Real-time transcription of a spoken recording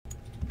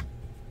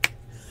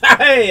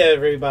Hey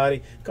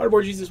everybody,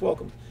 Cardboard Jesus,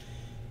 welcome.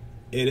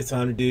 It is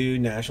time to do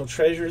National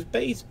Treasures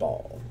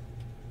Baseball.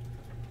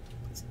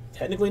 It's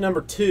technically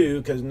number 2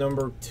 because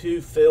number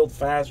 2 filled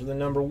faster than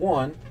number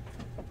 1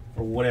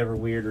 for whatever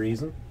weird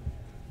reason.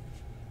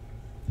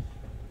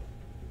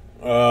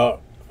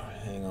 Hang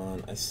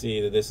on, I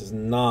see that this is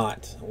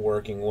not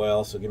working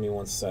well, so give me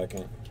 1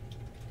 second.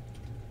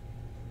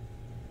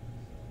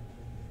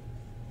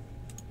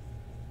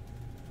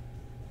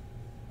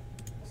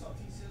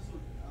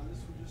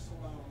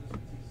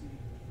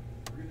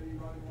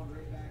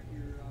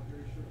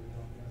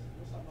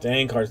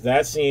 Dang, cards,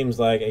 that seems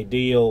like a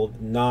deal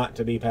not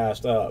to be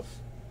passed up.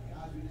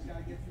 Guys, we just got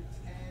to get through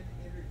 10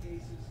 inner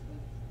cases,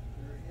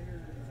 or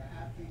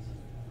half cases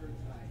for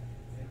tonight.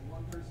 And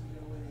one person's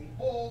going to win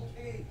a whole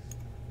case.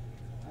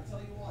 I tell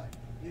you what,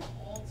 if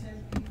all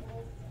 10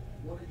 people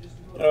want to just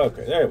do a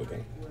Okay, there we go.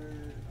 Where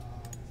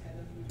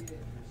 10 of you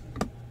get,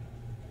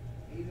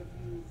 8 of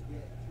you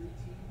get 3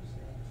 teams,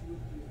 and 2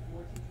 of you get 4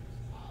 teams,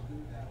 I'll do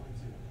it that way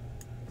too.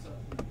 It's up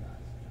to you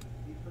guys.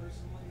 Me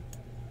personally,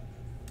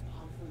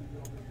 I'm for the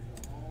go big or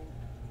go home.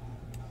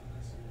 I'm not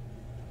messing with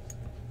you guys.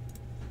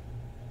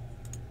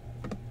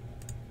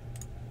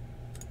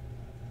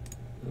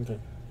 Okay,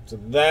 so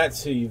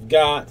that's who you've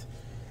got.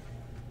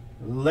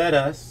 Let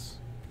us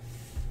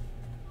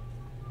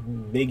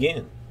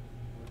begin.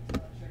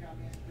 Check out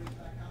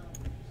manscaped.com.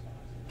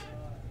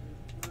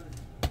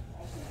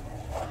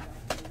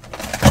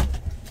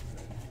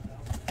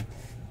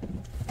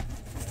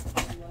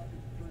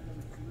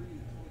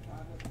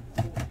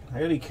 I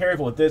gotta be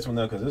careful with this one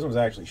though, because this one's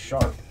actually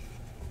sharp.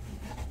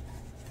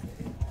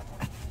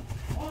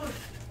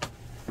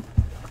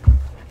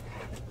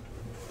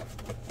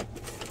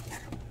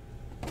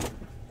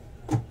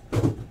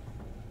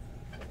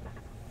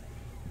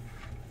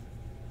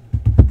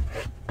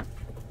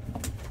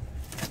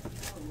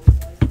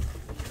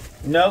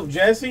 No,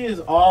 Jesse is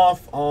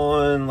off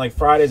on like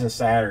Fridays and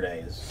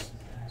Saturdays,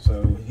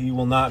 so he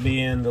will not be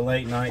in the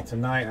late night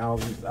tonight.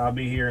 I'll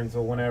be here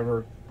until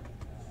whenever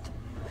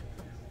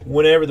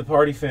the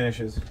party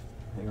finishes.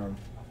 Hang on,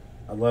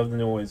 I love the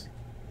noise.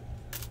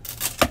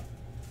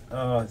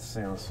 Oh, it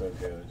sounds so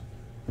good.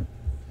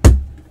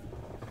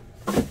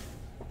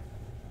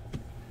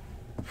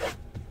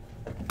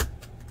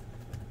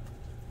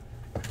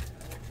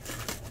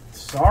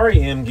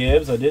 Sorry, M.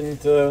 Gibbs, I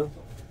didn't. The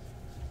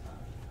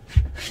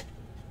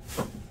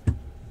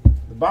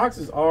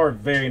boxes are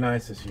very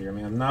nice this year. I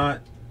mean, I'm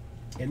not.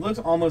 It looks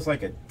almost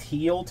like a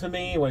teal to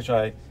me, which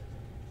I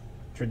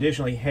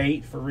traditionally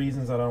hate for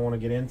reasons I don't want to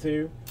get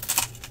into.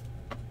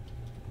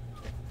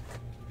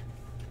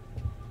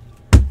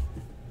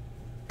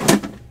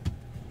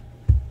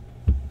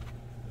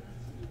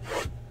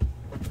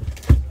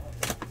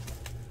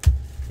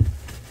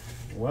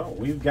 Well,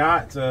 we've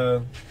got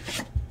a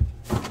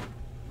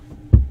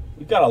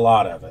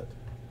lot of it.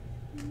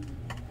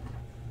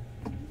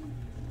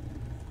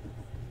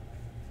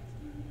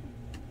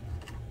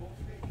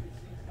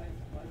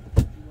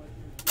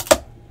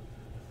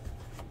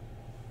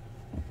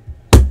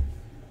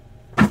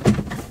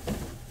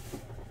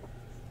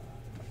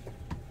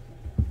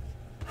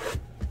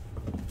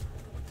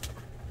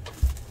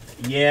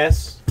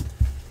 Yes.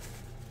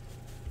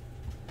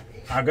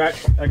 I got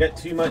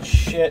too much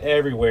shit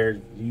everywhere.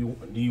 Do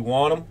you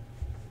want them?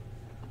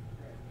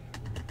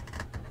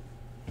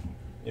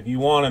 If you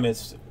want them,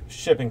 it's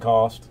shipping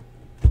cost.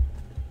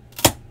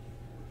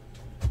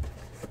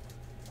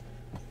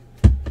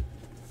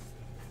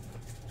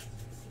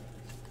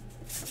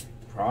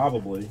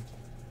 Probably.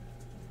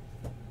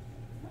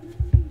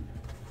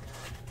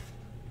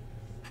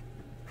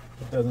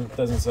 It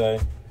doesn't say.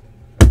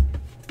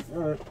 All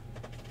right.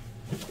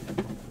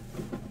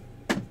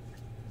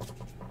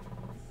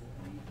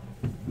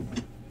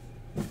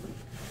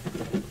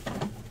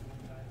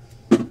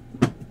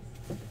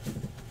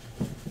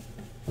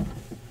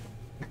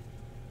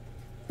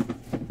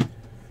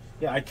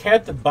 Yeah, I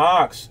kept the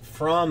box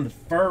from the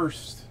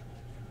first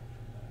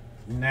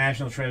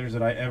National Treasures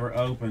that I ever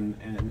opened,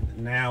 and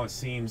now it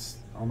seems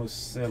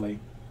almost silly.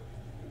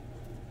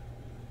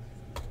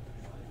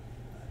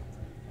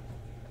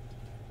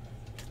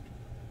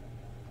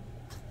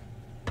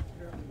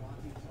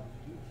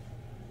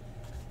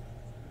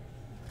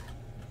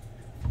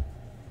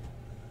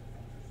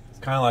 It's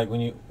kind of like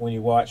when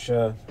you watch.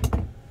 Well,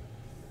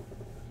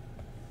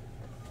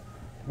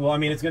 I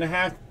mean, it's gonna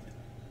have.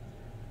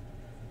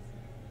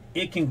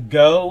 It can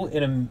go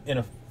in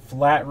a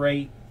flat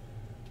rate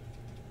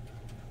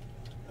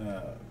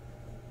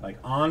like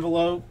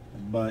envelope,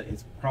 but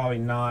it's probably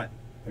not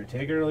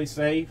particularly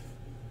safe.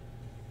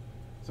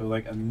 So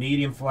like a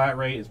medium flat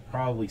rate is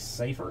probably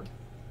safer,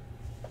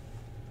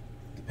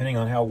 depending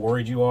on how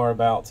worried you are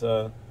about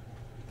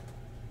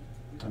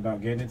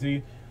getting it to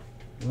you.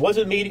 What's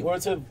a medium?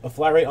 What's a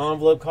flat rate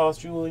envelope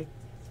cost, Julie?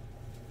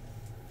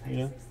 You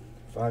know,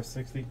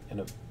 $5.60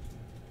 and a.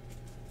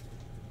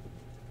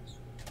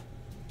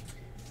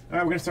 All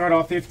right, we're going to start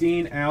off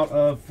 15 out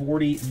of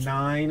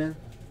 49.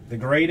 The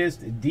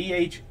greatest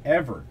DH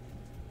ever.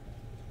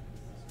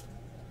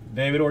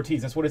 David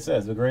Ortiz. That's what it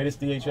says. The greatest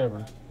DH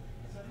ever.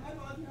 So, hi,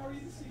 Monty. How are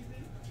you this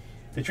evening?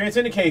 The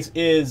Transcendent case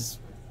is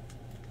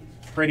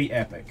pretty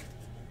epic.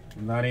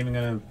 I'm not even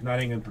gonna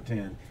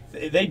pretend.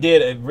 They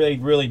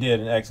really did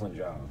an excellent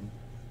job.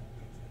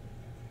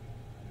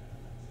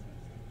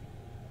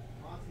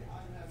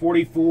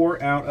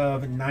 44 out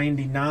of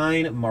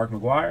 99, Mark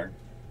McGwire.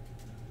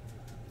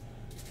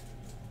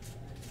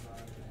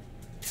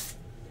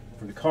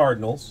 For the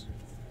Cardinals.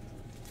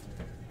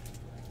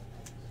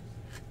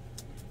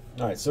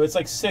 All right, so it's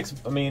like 6.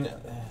 I mean,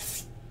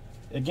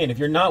 again, if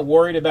you're not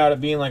worried about it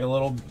being like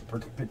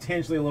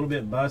potentially a little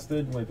bit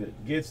busted if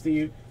it gets to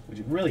you, which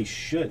it really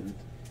shouldn't,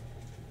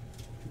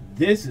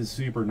 this is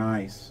super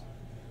nice.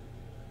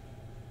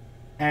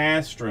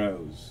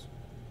 Astros.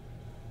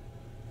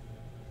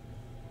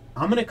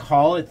 I'm going to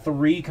call it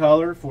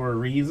 3-color for a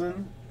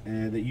reason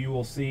that you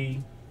will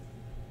see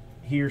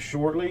here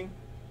shortly.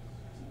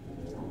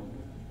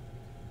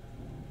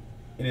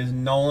 It is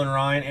Nolan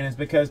Ryan, and it's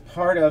because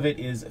part of it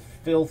is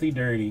filthy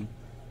dirty.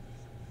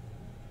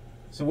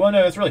 So, well,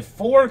 no, it's really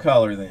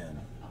 4-color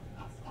then.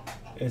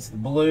 It's the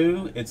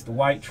blue, it's the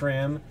white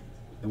trim,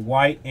 the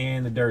white,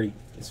 and the dirty.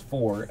 It's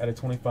 4 out of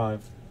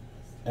 25.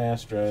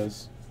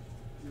 Astros.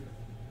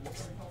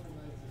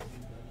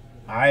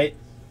 I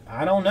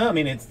don't know. I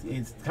mean,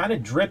 it's kind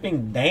of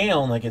dripping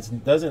down. Like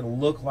it doesn't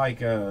look like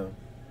a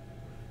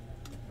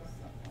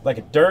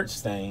dirt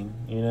stain,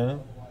 you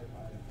know.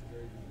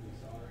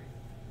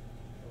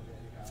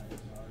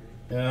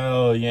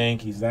 Oh,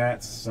 Yankees,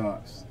 that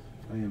sucks.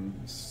 I am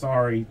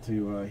sorry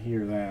to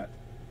hear that.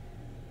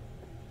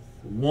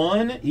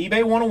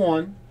 eBay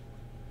 101.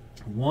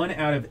 1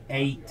 out of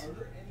 8.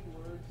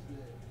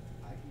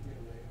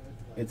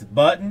 It's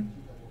Button.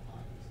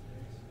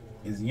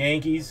 It's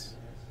Yankees.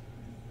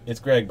 It's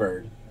Greg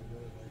Bird.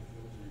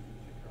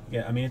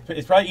 Yeah, I mean,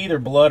 it's probably either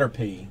blood or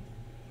pee.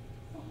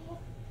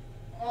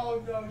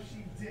 Oh, no,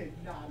 she did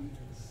not even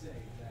say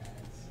that.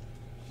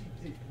 She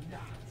did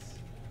not.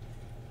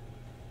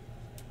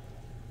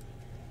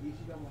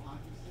 Each double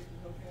hockey stick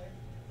is okay?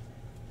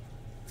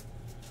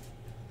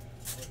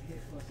 Or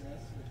hit plus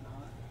S if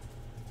not?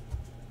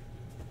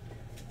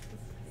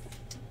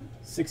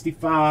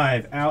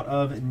 65 out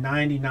of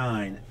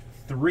 99.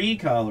 3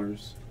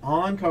 colors.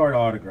 On-card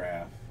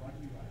autograph.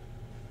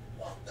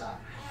 What the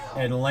hell?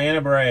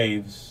 Atlanta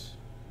Braves.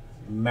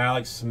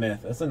 Malik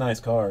Smith. That's a nice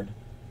card.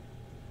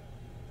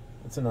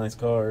 That's a nice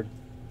card.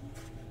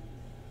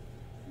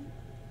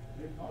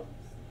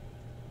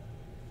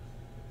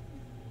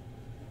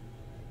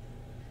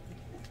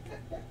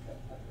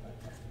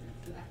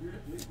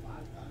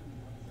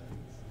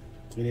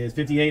 It is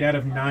 58 out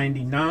of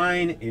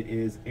 99. It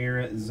is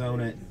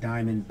Arizona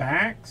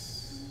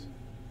Diamondbacks.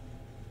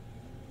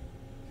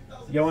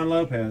 Yohan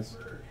Lopez.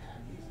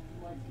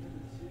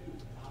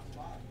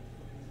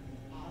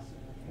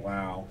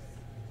 Wow.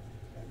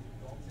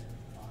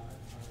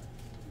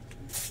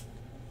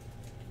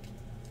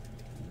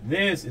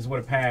 This is what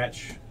a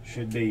patch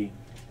should be.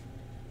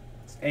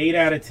 It's 8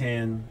 out of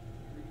 10.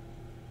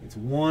 It's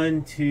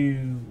 1,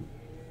 2,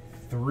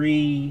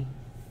 3,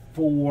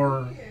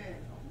 4.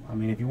 I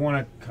mean, if you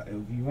want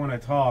to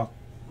talk,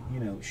 you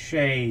know,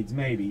 shades,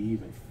 maybe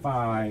even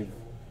 5.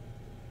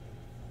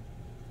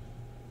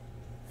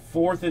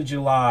 4th of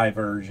July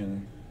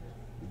version.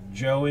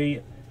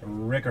 Joey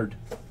Rickard.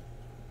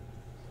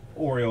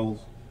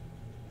 Orioles.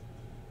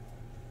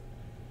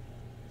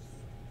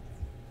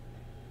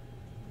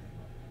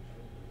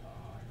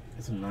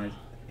 It's a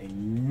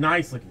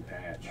nice looking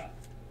patch.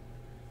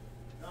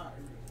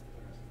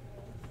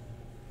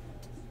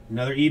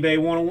 Another eBay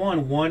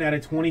 101, 1 out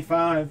of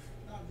 25.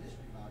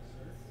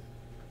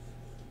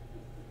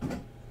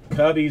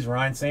 Cubbies,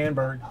 Ryan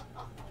Sandberg.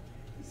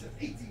 He said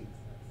 18.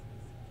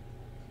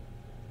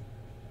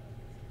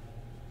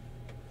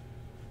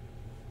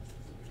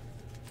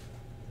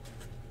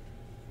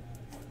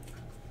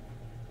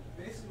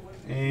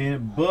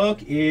 And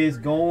book is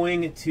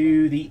going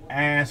to the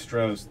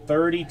Astros.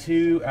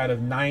 32 out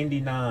of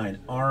 99.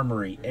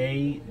 Armory,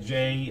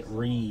 A.J.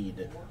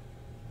 Reed.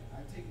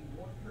 I'm taking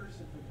one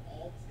person from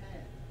all 10,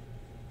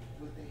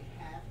 but they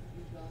have to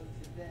be done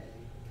today.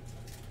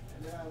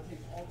 And then I will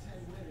take all 10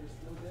 winners,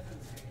 throw them in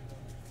the table,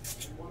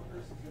 and one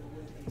person's going to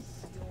win a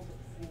sealed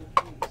full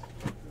case.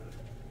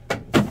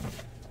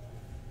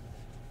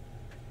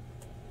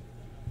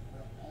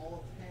 But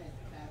all 10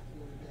 have to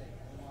go today,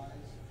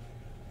 otherwise,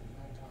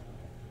 no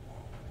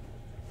point.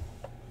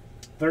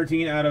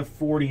 13 out of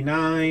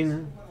 49.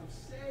 What I'm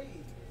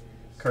saying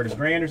is, Curtis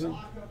Granderson.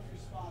 lock up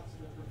your spots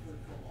in the preferred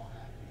football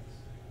happenings.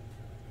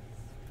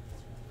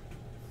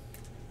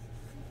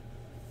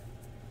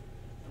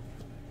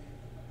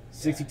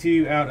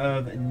 62 out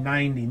of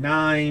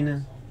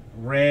 99.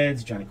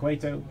 Reds, Johnny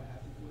Cueto.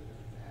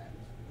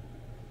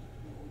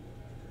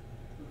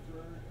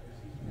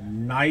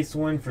 Nice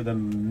one for the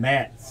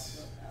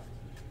Mets.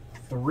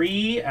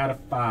 3 out of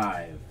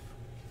 5.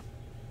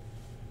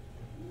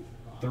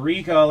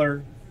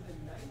 3-color.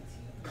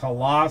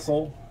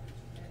 Colossal.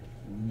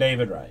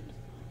 David Wright.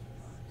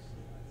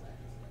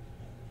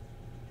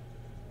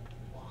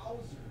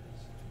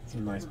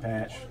 Some nice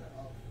patch.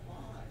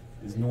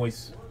 Is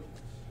nice.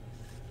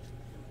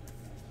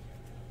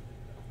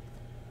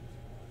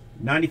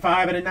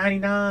 95 out of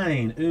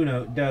 99.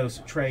 Uno,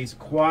 dos, tres,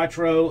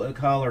 cuatro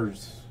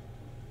colors.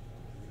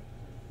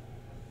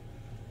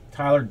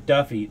 Tyler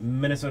Duffy,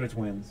 Minnesota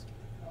Twins.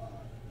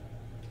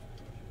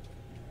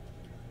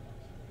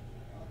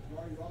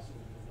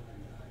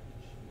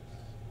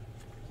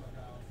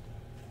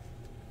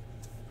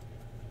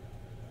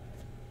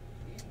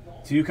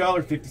 Two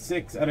color,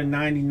 56 out of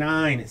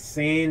 99.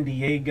 San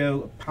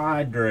Diego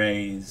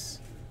Padres.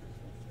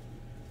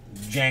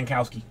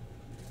 Jankowski.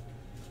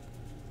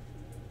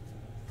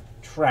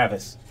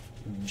 Travis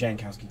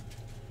Jankowski.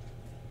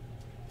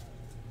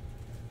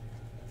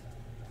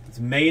 It's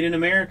made in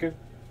America.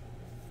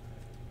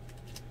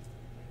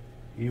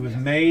 He was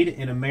made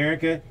in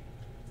America.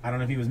 I don't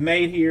know if he was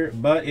made here,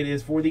 but it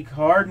is for the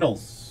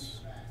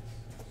Cardinals.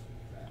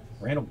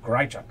 Randall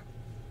Grichuk.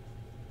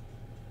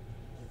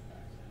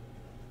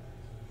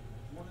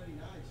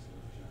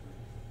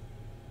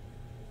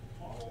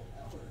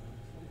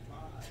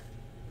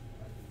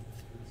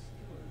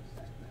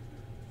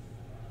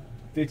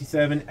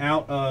 $57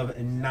 out of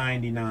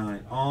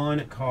 99. On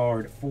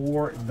card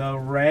for the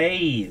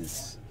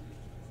Rays.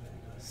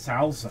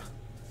 Salsa.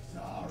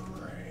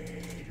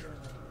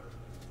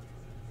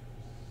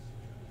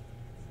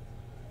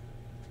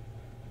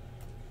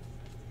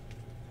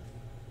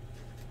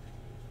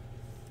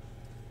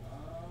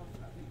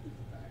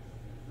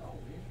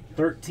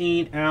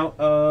 $13 out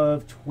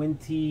of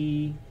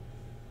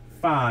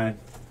 25.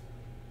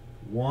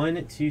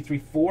 1, 2, 3,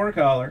 4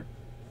 color.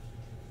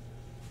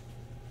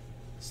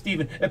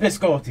 Stephen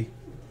Episcotti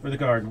for the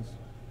Cardinals.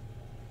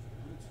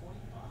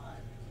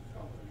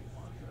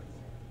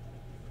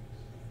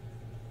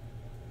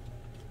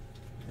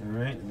 All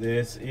right,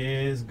 this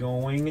is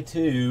going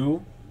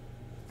to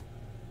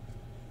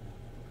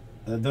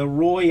the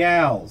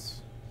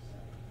Royals.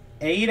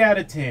 8 out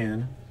of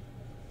 10.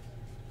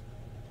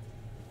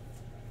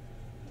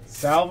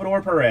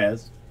 Salvador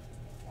Perez.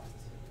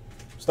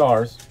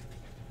 Stars.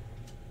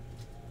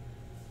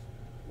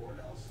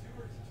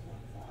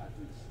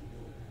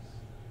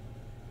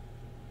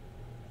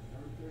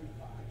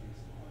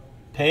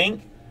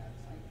 Pink.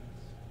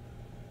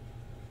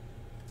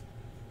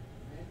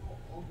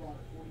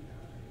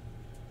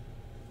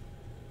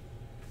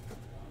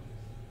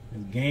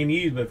 Game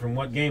used, but from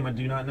what game I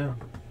do not know.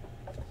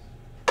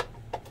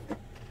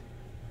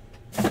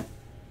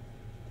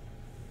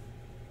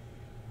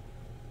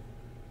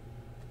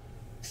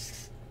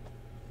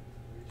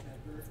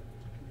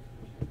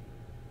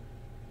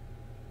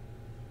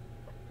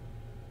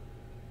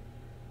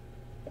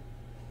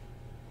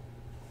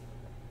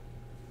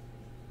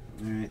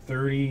 All right,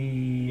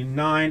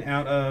 39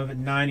 out of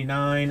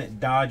 99.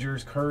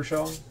 Dodgers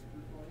Kershaw.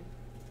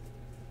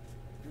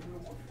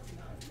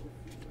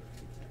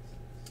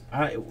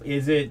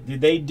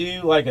 Did they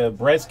do like a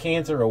breast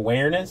cancer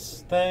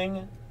awareness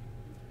thing?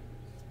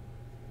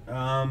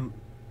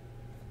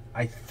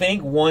 I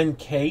think one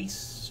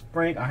case,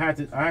 Frank. I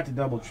have to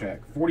double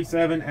check.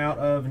 47 out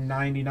of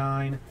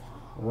 99.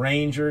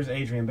 Rangers,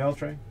 Adrian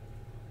Beltre.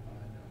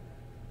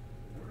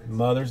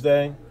 Mother's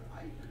Day.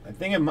 I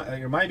think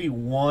there might be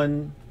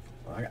one.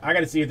 I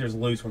got to see if there's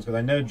loose ones because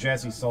I know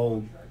Jesse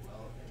sold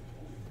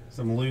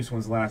some loose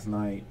ones last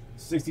night.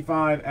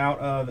 65 out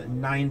of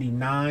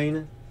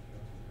 99.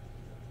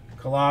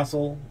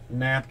 Colossal,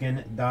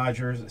 Napkin,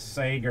 Dodgers,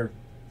 Sager.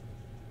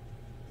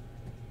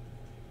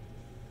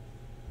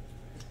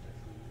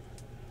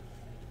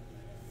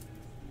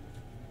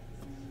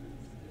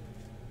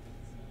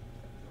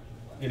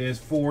 It is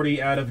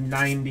 40 out of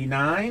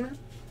 99.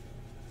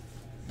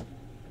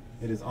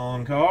 It is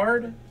on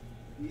card.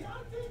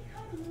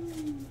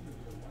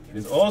 It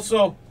is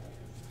also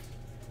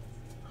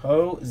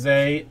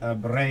Jose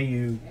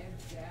Abreu.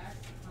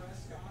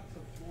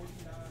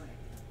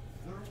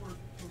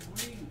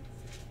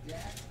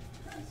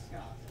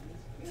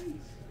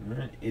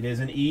 It is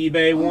an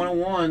eBay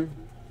 101.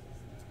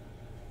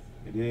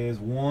 It is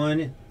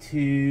 1,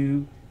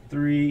 2,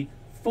 3,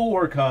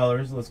 4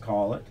 colors, let's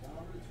call it.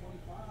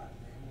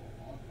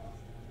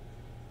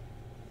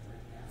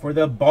 For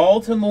the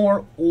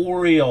Baltimore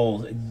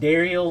Orioles,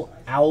 Daryl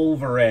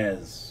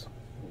Alvarez.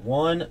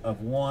 1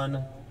 of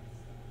 1.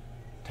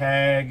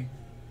 Tag.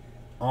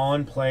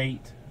 On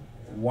plate.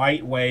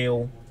 White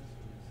whale.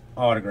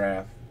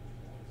 Autograph.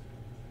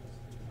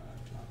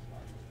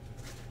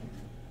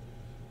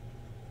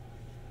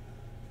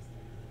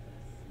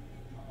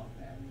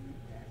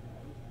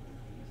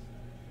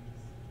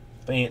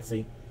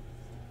 Fancy.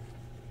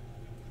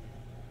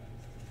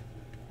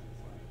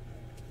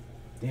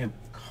 Damn,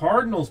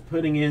 Cardinals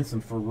putting in some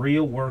for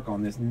real work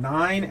on this.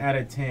 9 out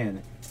of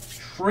 10.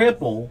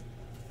 Triple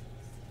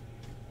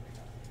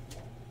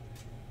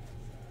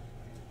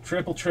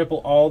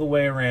all the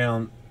way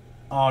around.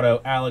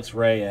 Auto, Alex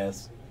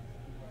Reyes.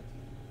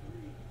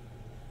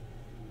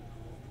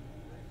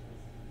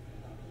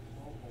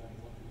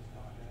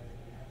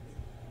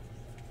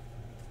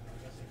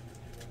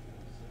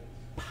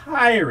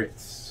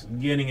 Pirates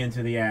getting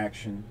into the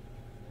action.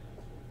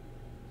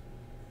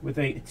 with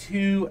a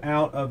 2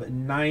 out of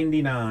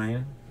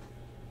 99.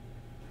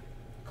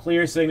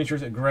 Clear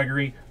signatures at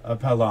Gregory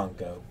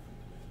Polanco.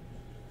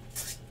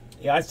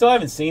 Yeah, I still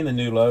haven't seen the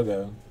new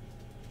logo.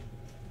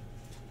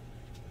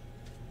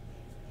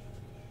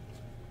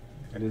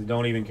 I just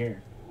don't even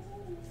care.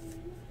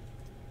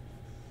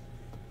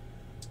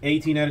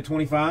 18 out of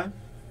 25.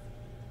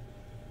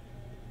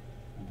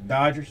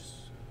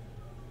 Dodgers.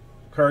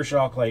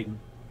 Kershaw, Clayton.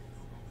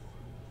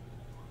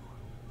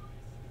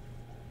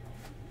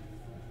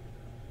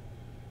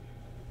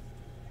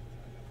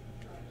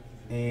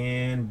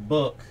 And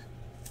book.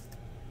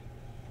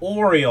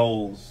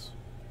 Orioles.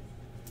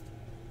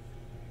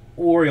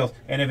 Orioles.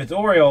 And if it's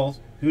Orioles,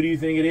 who do you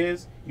think it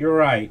is? You're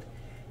right.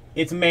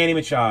 It's Manny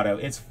Machado.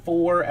 It's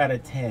 4 out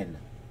of 10.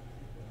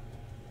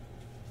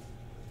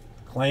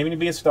 Claiming to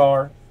be a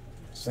star.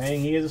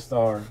 Saying he is a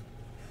star.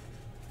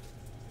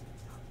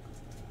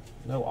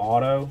 No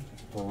auto.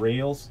 For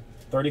reals.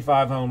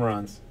 35 home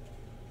runs.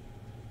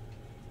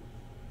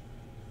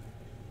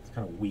 It's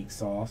kind of weak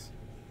sauce.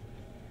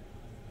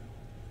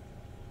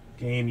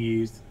 Game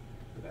used.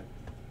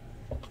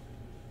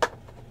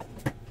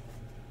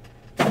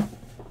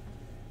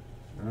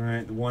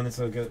 Alright, the one that's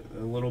a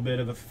little bit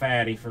of a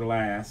fatty for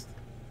last.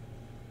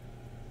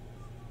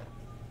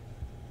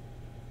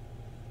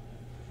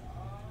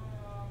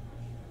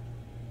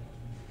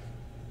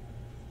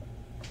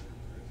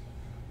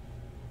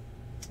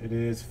 It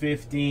is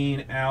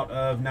 15 out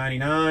of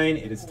 99.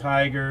 It is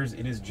Tigers.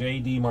 It is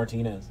J.D.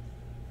 Martinez.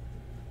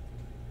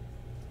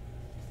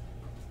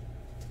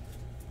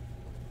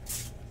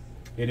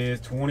 It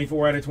is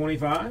 24 out of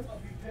 25.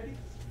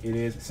 It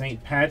is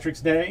St.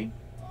 Patrick's Day.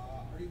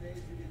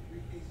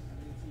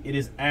 It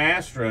is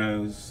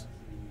Astros.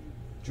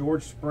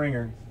 George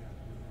Springer.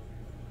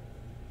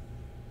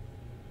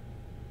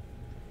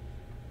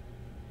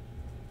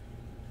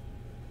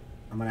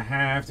 I'm gonna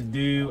have to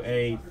do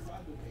a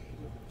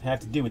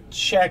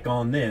check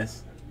on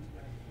this.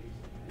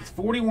 It's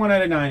 41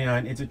 out of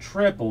 99. It's a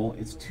triple.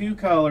 It's 2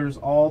 colors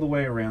all the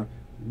way around.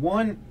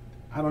 One,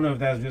 I don't know if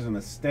that was just a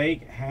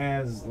mistake,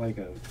 has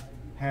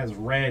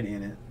red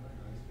in it.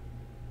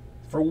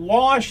 For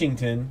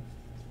Washington,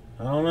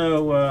 I don't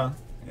know,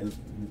 it's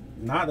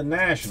not the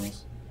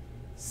Nationals.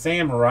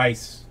 Sam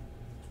Rice.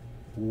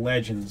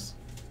 Legends.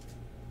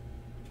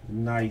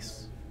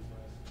 Nice.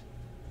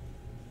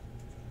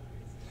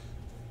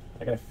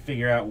 I gotta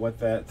figure out what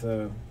that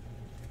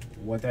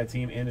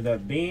team ended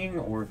up being,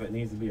 or if it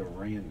needs to be a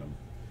random.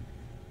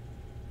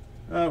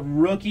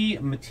 Rookie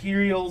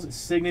materials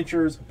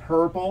signatures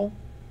purple.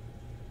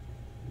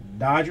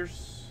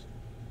 Dodgers.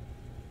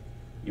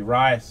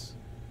 Urias.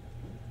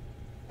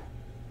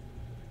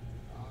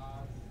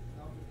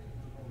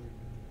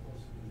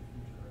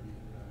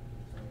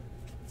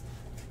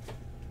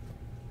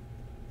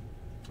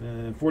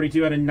 Uh,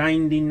 42 out of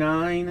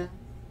 99.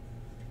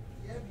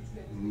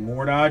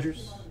 More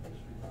Dodgers.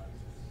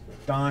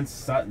 Don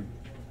Sutton.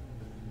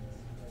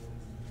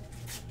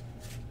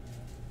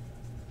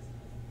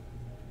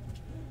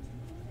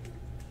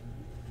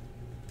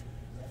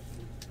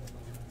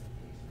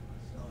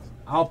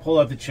 I'll pull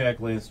up the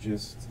checklist.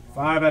 Just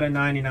 5 out of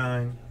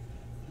 99.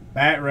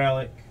 Bat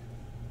Relic.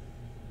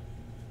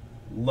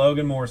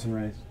 Logan Morrison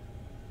race.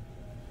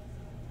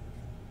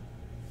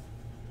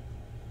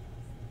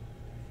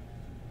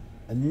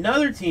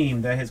 Another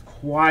team that has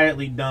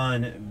quietly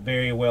done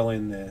very well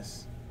in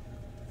this.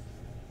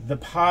 The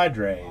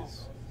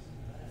Padres.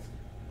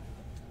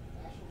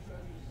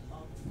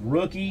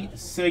 Rookie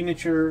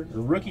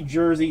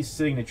jersey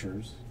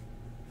signatures.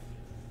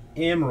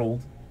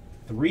 Emerald.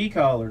 3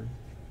 color.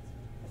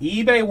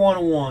 eBay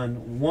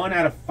 101. 1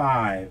 out of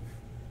 5.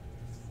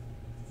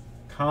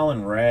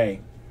 Colin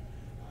Ray.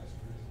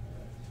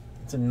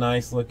 It's a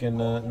nice looking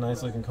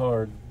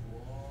card.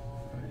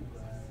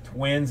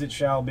 Twins it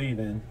shall be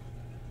then.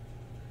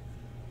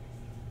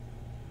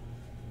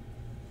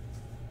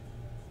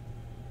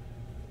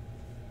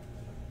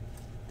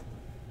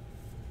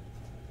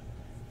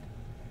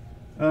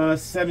 Uh,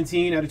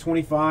 17 out of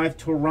 25.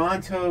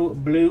 Toronto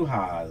Blue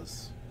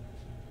Jays.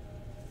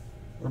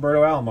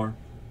 Roberto Alomar.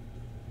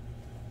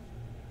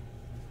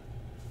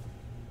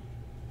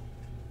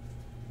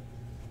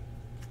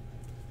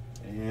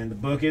 And the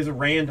book is a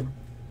random,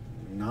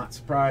 not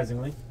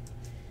surprisingly.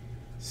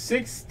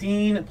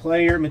 16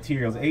 player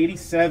materials.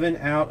 87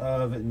 out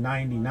of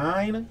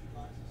 99.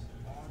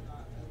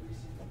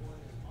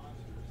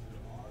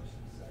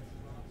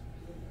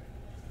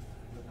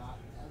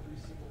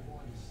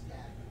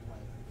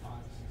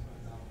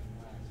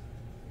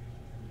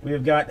 We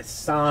have got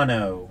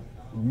Sano,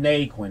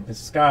 Naquin,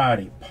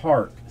 Piscotti,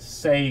 Park,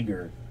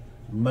 Sager,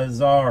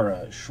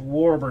 Mazzara,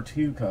 Schwarber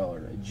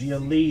 2-color,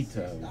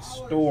 Giolito,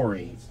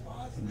 Story,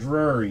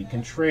 Drury,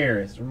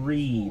 Contreras,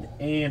 Reed,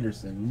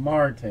 Anderson,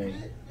 Marte,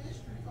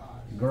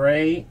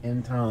 Gray,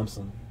 and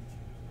Thompson.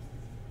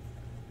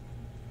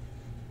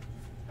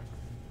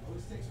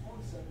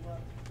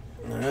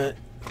 All right.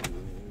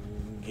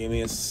 Give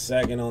me a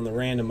second on the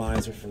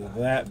randomizer for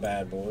that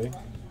bad boy.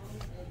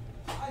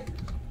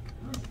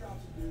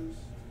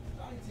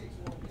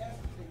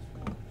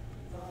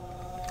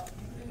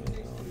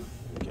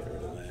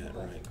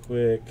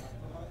 quick.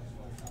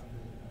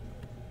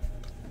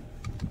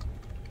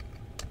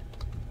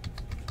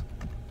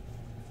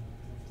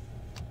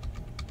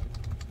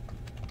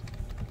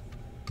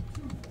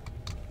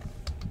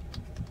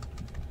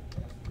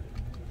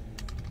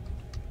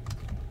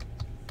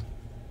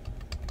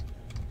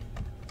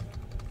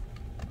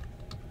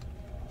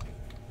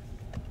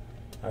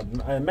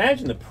 I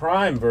imagine the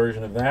Prime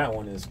version of that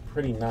one is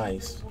pretty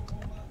nice.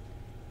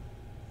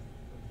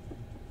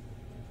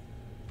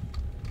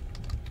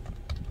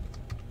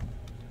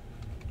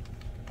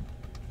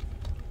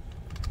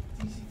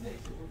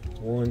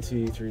 One,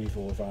 2, 3,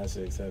 4, 5,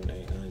 6, 7,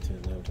 8, 9, 10,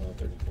 11, 12,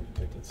 13, 14,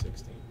 15,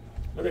 16.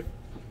 Okay,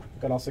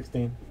 got all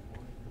 16.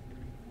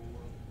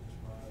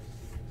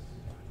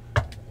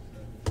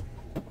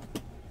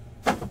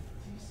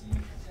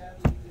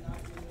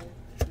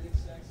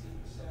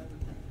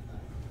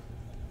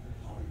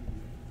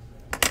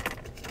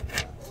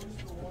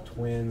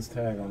 Twins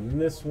tag on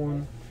this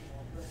one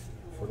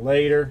for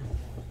later.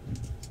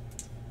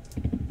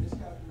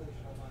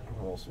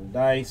 Roll some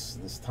dice.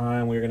 This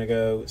time we're going to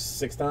go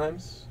 6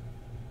 times.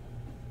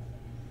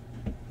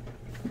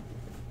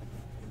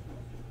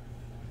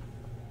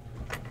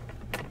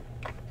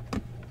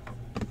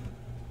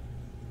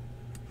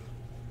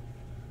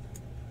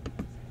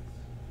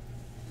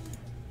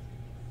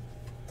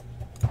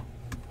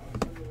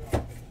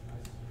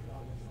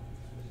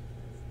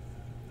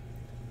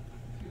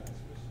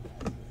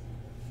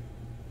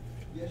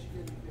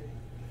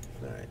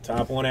 All right,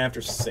 top one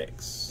after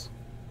 6.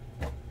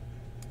 It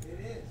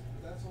is,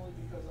 but that's only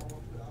because I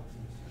want to put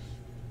options.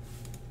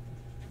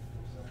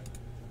 I'm sorry.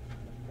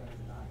 You gotta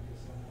not get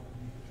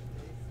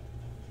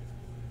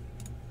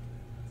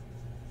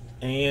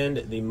someone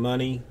And the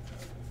money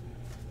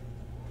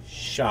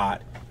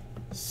shot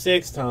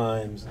 6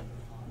 times.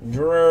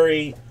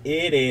 Drury,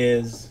 it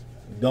is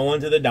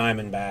going to the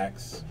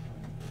Diamondbacks.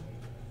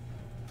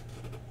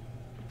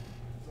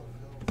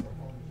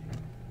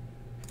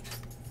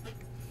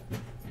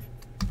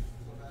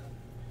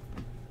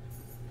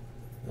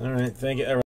 All right, thank you.